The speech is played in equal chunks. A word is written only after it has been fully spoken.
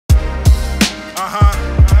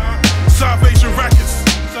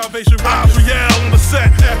Salvation Azarael on the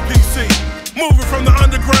set, FPC. Moving from the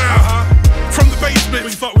underground, from the basement.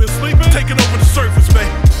 We thought we were sleeping, taking over the surface,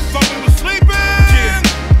 man. Thought we were sleeping. Yeah.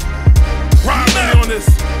 Riding on this.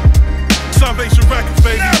 Salvation Records,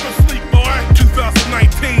 baby. Never sleep, boy.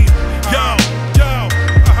 2019. Yo.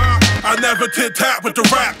 I never tit-tat with the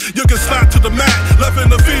rap. You can slap to the mat, left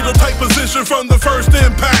in the fetal type position from the first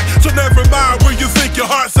impact. So never mind where you think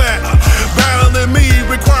your heart's at. Battling me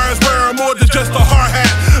requires wearing more than just a hard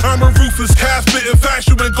hat. I'm a ruthless cat, spitting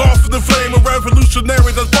fashion, engulfing the flame, a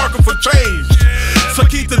revolutionary that's barking for change. So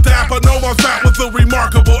keep the dap, I know I'm fat with a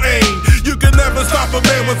remarkable aim. You can never stop a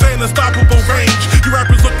man with an unstoppable range. You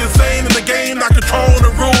rappers look insane in the game, not controlling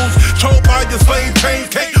the rules. Choked by your slave chains,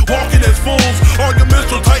 cake walking as fools. All your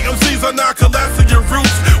minstrel tight MCs are now collapsing your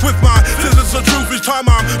roots. With my scissors of truth, each time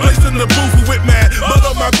I'm placing the booth with mad mud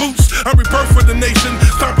on my boots. I rebirth for the nation,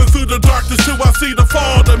 stomping through the darkness till I see the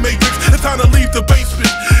fall of the matrix. It's time to leave the basement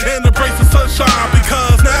and embrace the sunshine,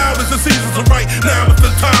 because now is the season, so right now is the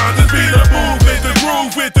time. Just be the movement, the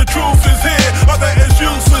groove with the truth is here. All that is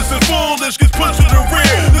useless and foolish gets pushed to the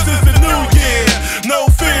rear. This is the new year, no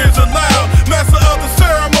fears allowed. Master of the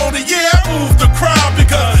ceremony, yeah, I move the crowd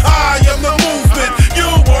because I am the movement. You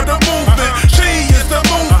are the movement, she is the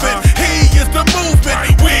movement, he is the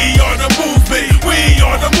movement. We are the movement, we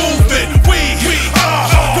are the movement. We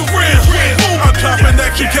are the real movement. I'm chopping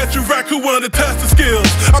action, catch you rack who wanna test the skills.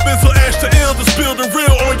 I've been so extra ill to spill the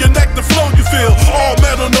real on your neck, the flow you feel. All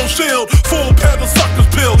metal, no shield, full pedal, suckers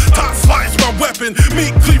pill. Top slice, my weapon,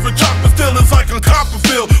 meat cleaver, chopper still is like on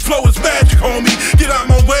Copperfield. Flow is magic, homie, get out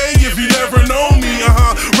my way if you never know me.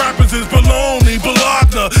 Rappers is baloney,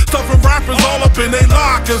 Bologna, stuffing rappers all up in they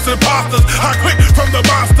lockers. Imposters, I quick from the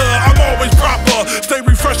monster, I'm always proper. Stay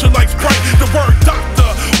refreshing like Sprite, the word doctor.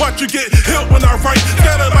 Watch you get hit when I write.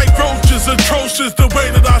 Scatter like roaches, atrocious the way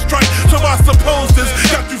that I strike. So I suppose this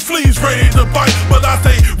got you fleas ready to bite, but I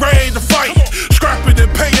say ready to fight. Scrapping and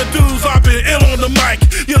paying dues, I've been ill on the mic.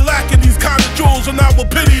 You're lacking these kind of jewels and I will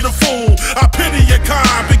pity the fool. I pity your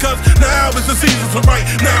kind because now is the season, so right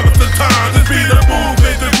now is the time. Just be the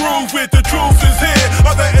movement, the groove with the truth is here.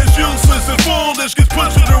 All that is useless and foolish gets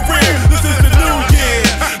pushed to the rear. This is the new year,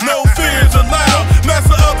 no fears allowed.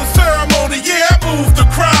 Master of the ceremony, yeah, I move the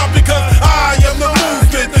crowd because I am the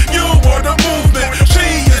movement. You are the movement,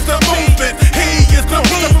 she is the movement, he is the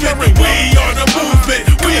movement. We are the movement,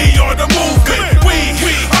 we are the movement. We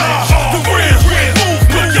are the real movement.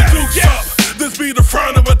 Put your dukes up, this be the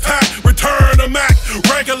front of attack. Return to Mac,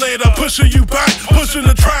 regulator pushing you back, pushing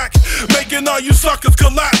the track, making all you suckers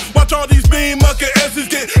collapse. Watch all these mean monkey asses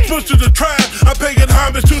get pushed to the trash. I'm paying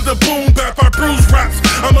homage to the boom bap, I bruise raps.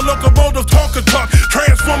 I'm a locomotive talker talk,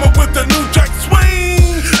 transformer with the new jack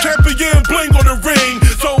swing. Champion bling on the ring,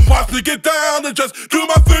 so watch me get down and just do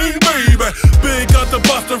my thing, baby. Big up the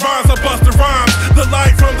buster rhymes, I bust the rhymes. The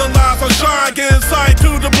light from the lies I shine, get insight to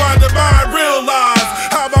the blinded mind. Realize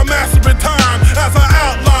how I'm mastering time as I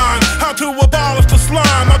outline how to abolish the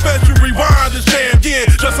slime. I bet you rewind this jam, yeah,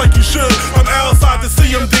 just like you should. I'm outside the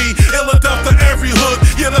CMD, ill enough to every hood.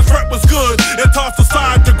 Yeah, this rap was good, and toss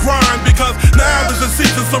aside the grind, because now is the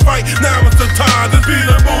season, so right now is the time. Just be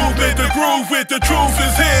the movement, the groove with the truth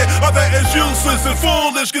is here. All that is useless and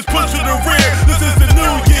foolish gets pushed to the rear. This is the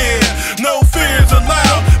new year, no fears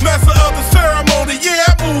allowed. Master of the ceremony, yeah.